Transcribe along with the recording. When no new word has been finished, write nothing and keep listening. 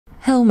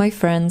Hello my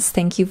friends,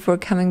 thank you for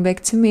coming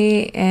back to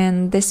me.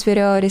 In this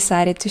video I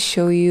decided to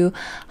show you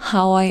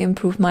how I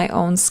improve my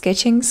own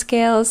sketching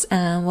skills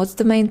and what's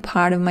the main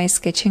part of my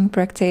sketching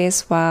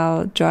practice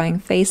while drawing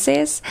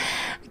faces,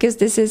 because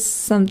this is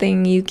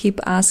something you keep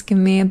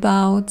asking me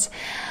about.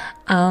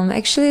 I'm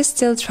actually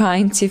still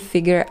trying to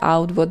figure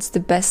out what's the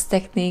best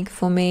technique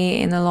for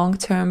me in a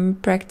long-term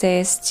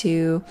practice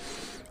to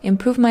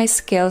improve my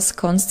skills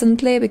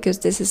constantly, because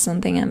this is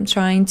something I'm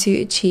trying to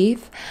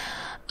achieve.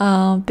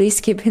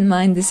 Please keep in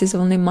mind this is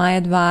only my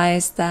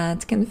advice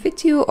that can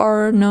fit you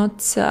or not.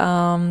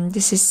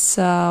 This is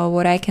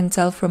what I can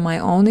tell from my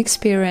own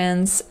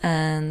experience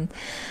and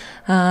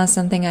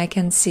something I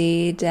can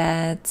see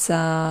that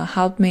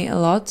helped me a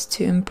lot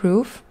to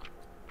improve.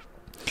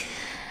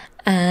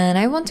 And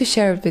I want to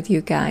share it with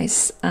you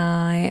guys.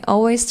 I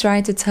always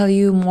try to tell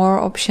you more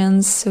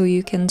options so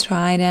you can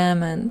try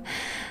them and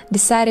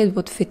decide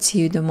what fits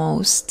you the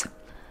most.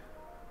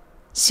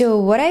 So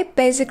what I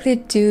basically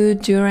do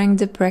during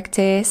the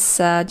practice,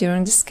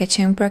 during the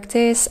sketching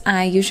practice,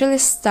 I usually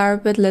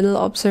start with little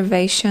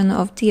observation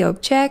of the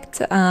object.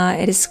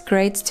 It is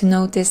great to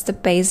notice the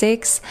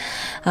basics,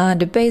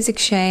 the basic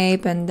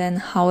shape, and then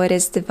how it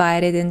is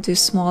divided into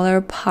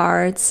smaller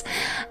parts,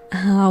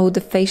 how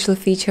the facial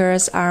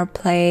features are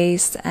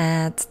placed.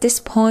 At this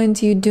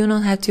point, you do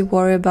not have to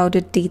worry about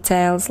the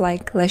details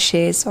like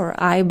lashes or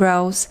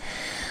eyebrows.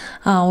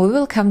 We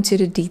will come to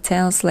the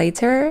details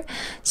later.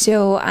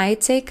 So I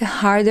take a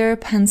harder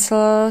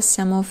pencil,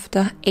 some of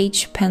the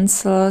H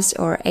pencils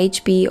or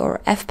HB or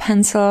F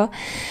pencil,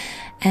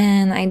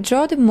 and I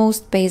draw the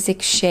most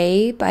basic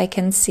shape I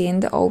can see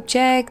in the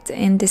object.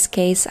 In this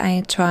case,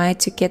 I try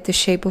to get the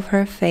shape of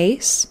her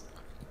face.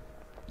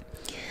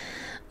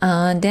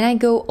 Then I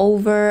go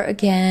over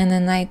again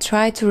and I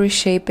try to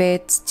reshape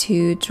it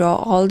to draw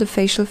all the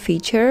facial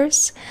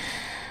features.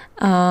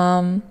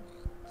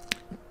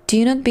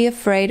 Do not be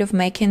afraid of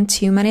making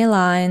too many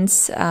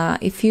lines.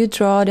 If you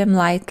draw them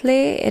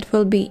lightly, it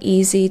will be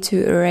easy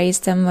to erase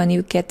them when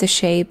you get the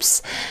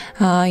shapes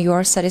you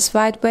are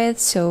satisfied with.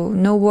 So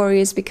no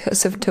worries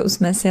because of those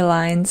messy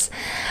lines.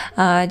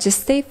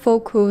 Just stay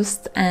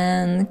focused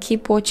and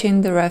keep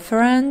watching the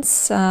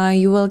reference.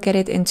 You will get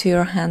it into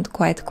your hand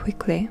quite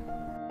quickly.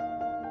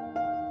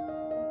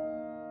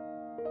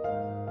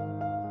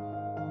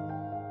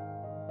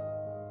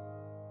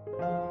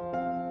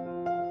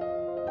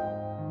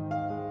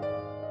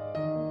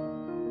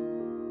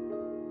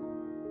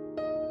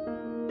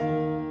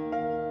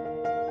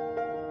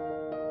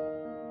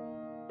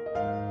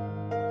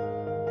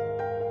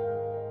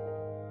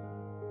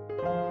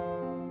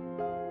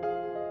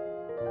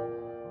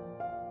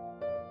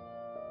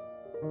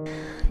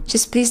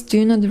 Just please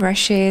do not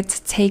rush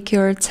it, take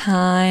your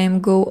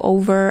time, go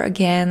over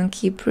again,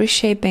 keep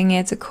reshaping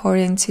it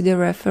according to the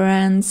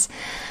reference.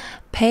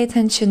 Pay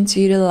attention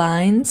to the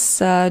lines,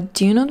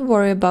 do not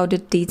worry about the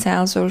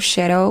details or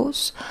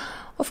shadows.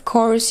 Of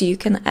course, you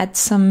can add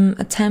some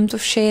attempt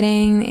of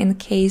shading in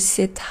case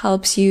it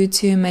helps you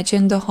to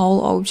imagine the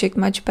whole object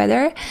much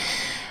better.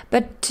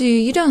 But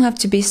you don't have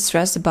to be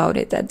stressed about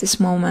it at this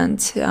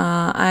moment.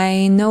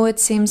 I know it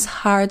seems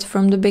hard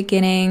from the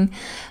beginning,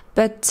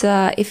 but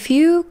if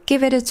you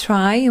give it a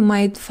try, you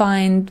might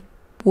find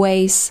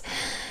ways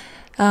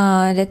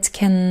that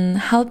can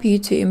help you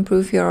to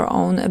improve your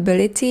own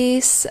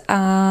abilities.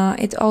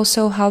 It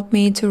also helped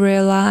me to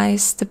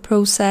realize the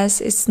process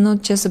is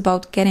not just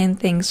about getting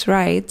things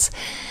right.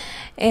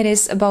 It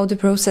is about the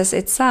process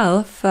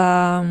itself.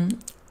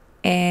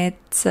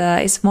 It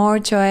is more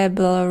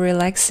enjoyable,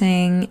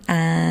 relaxing,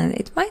 and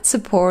it might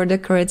support the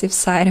creative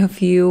side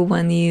of you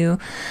when you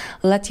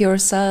let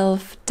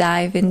yourself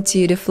dive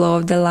into the flow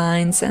of the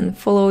lines and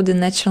follow the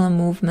natural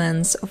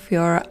movements of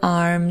your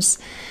arms,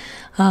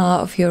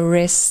 of your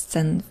wrists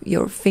and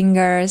your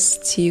fingers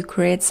to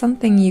create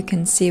something you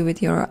can see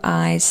with your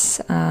eyes,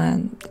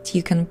 that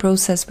you can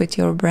process with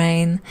your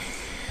brain.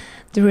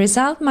 The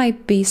result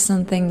might be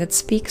something that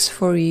speaks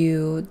for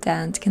you,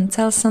 that can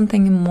tell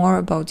something more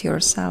about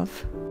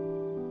yourself.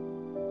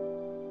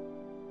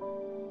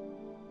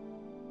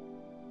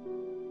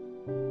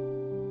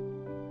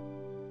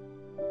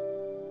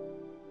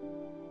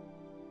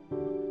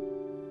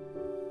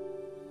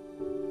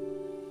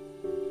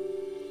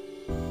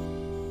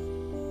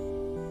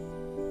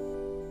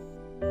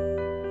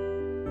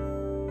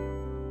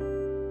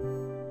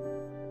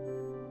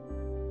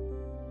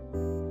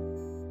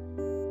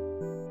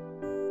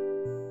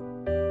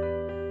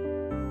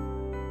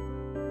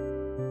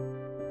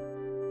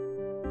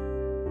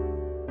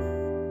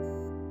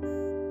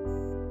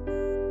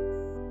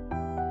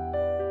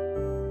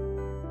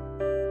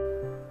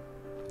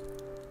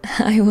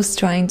 I was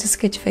trying to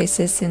sketch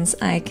faces since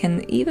I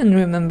can even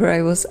remember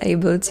I was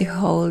able to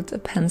hold a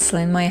pencil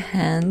in my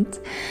hand.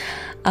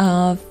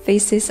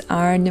 Faces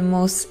are the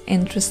most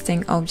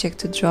interesting object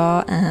to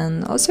draw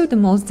and also the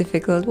most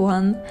difficult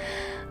one.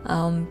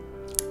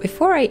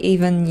 Before I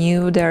even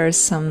knew there are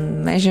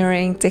some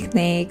measuring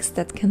techniques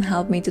that can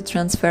help me to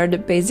transfer the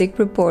basic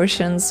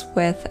proportions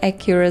with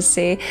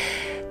accuracy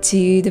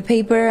to the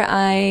paper,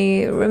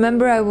 I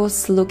remember I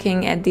was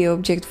looking at the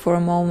object for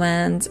a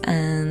moment,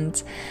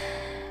 and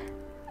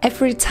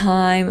every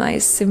time I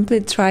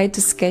simply tried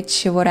to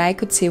sketch what I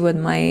could see with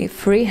my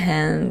free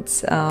hand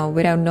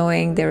without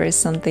knowing there is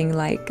something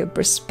like a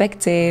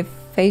perspective,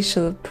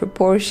 facial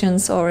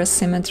proportions, or a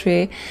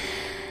symmetry.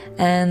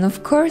 And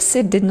of course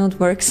it did not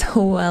work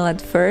so well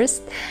at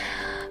first,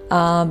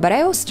 but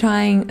I was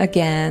trying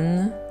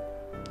again,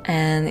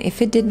 and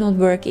if it did not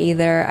work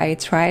either, I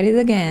tried it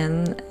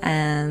again,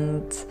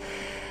 and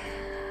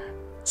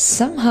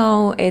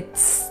somehow it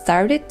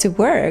started to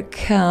work.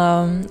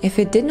 If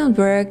it did not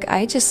work,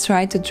 I just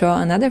tried to draw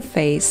another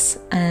face,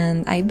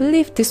 and I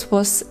believe this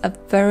was a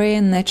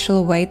very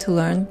natural way to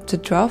learn to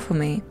draw for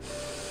me.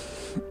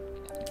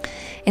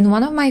 In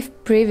one of my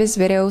previous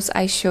videos,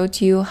 I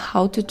showed you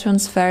how to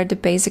transfer the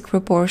basic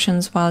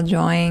proportions while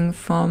drawing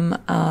from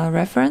a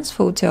reference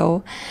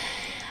photo.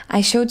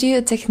 I showed you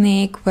a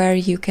technique where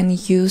you can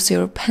use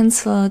your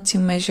pencil to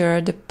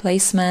measure the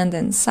placement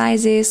and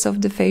sizes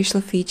of the facial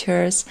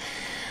features.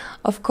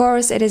 Of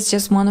course, it is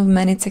just one of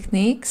many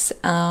techniques.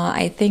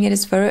 I think it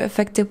is a very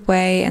effective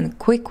way and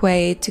quick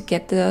way to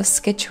get the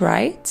sketch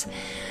right.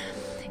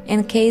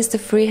 In case the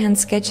freehand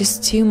sketch is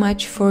too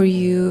much for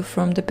you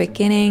from the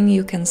beginning,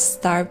 you can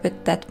start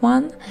with that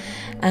one.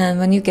 And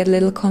when you get a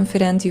little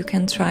confident, you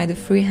can try the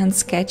freehand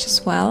sketch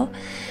as well.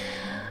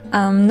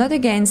 Not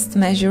against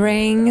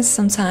measuring,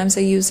 sometimes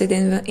I use it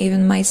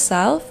even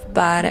myself,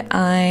 but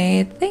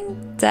I think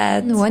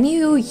that when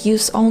you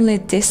use only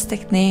this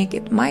technique,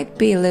 it might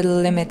be a little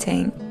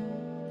limiting.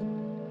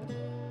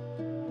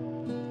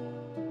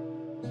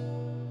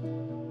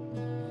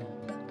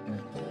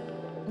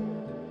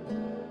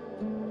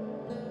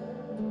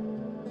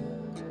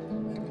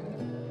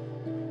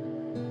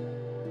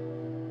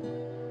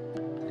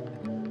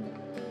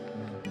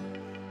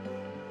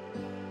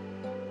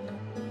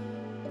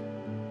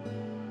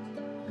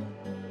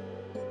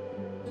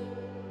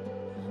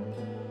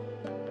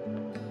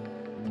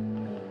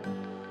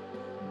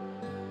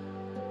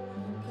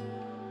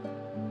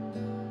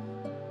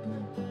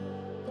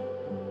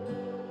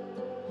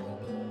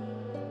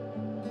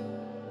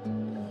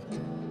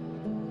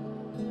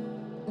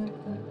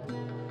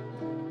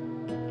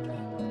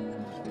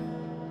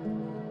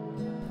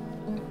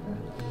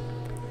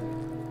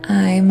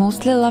 I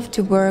mostly love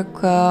to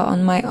work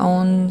on my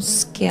own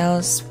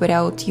skills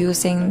without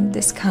using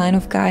this kind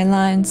of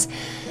guidelines.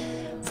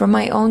 From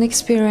my own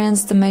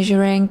experience, the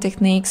measuring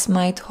techniques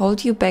might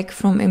hold you back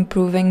from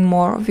improving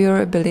more of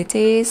your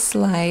abilities,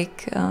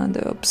 like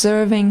the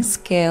observing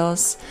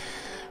skills,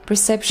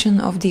 perception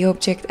of the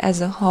object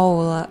as a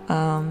whole,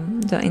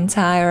 the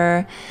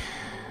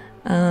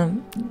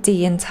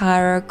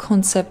entire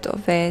concept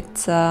of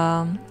it,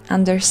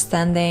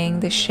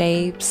 understanding the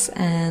shapes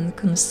and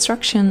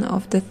construction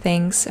of the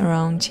things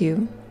around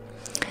you.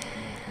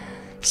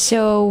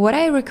 So what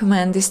I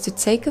recommend is to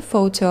take a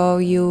photo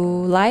you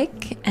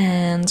like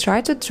and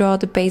try to draw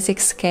the basic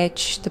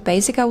sketch, the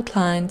basic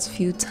outlines a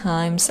few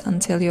times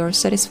until you're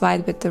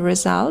satisfied with the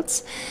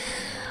results.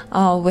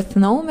 With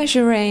no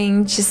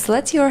measuring, just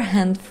let your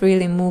hand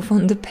freely move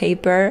on the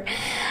paper,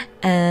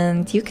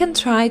 and you can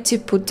try to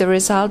put the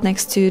result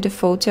next to the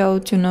photo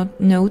to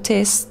not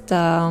notice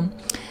the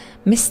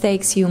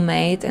mistakes you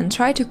made and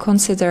try to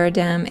consider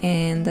them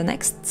in the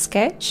next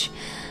sketch,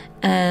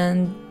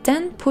 and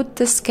then put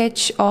the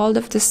sketch, all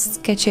of the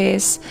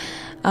sketches,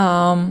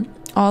 all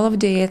of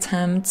the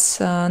attempts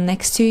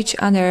next to each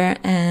other,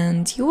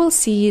 and you will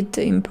see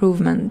the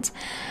improvement.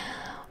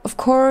 Of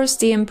course,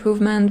 the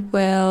improvement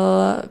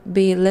will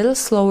be a little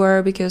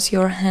slower because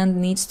your hand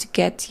needs to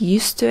get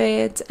used to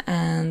it,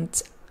 and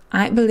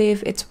I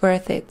believe it's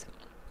worth it.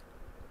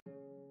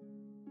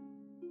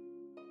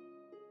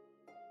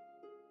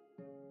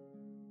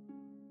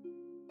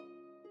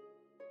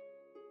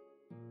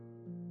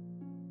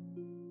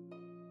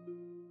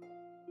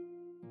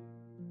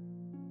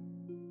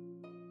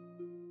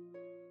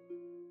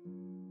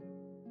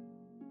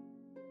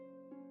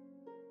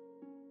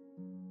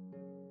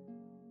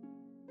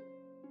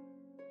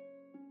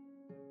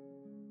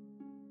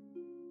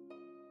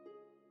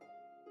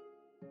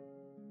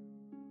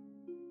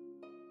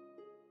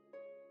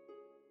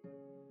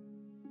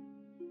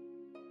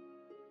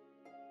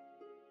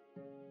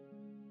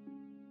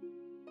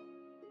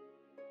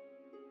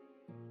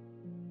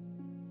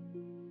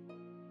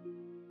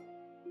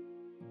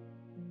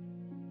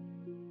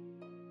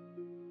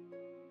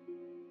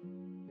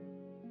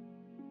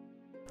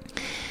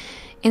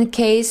 In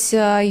case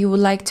you would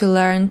like to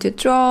learn to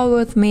draw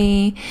with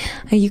me,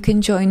 you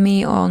can join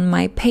me on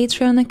my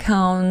Patreon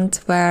account,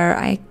 where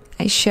I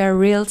share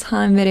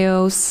real-time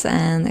videos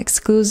and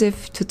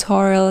exclusive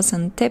tutorials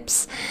and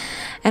tips,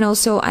 and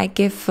also I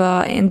give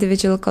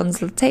individual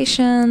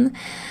consultation.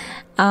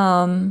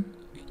 It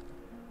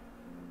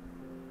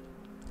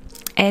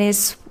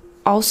is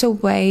also a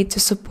way to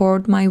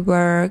support my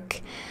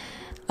work.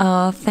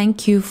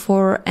 Thank you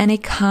for any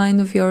kind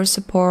of your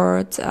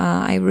support.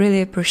 I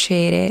really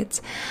appreciate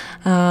it.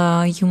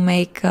 You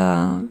make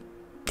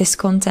this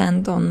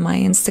content on my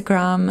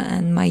Instagram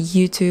and my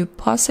YouTube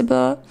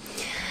possible.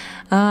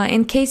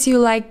 In case you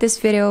like this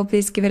video,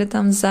 please give it a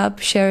thumbs up,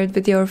 share it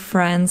with your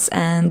friends,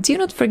 and do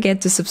not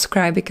forget to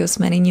subscribe because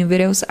many new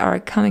videos are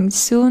coming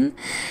soon.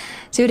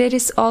 So that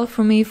is all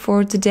for me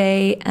for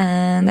today,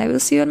 and I will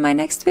see you in my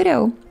next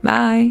video.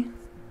 Bye!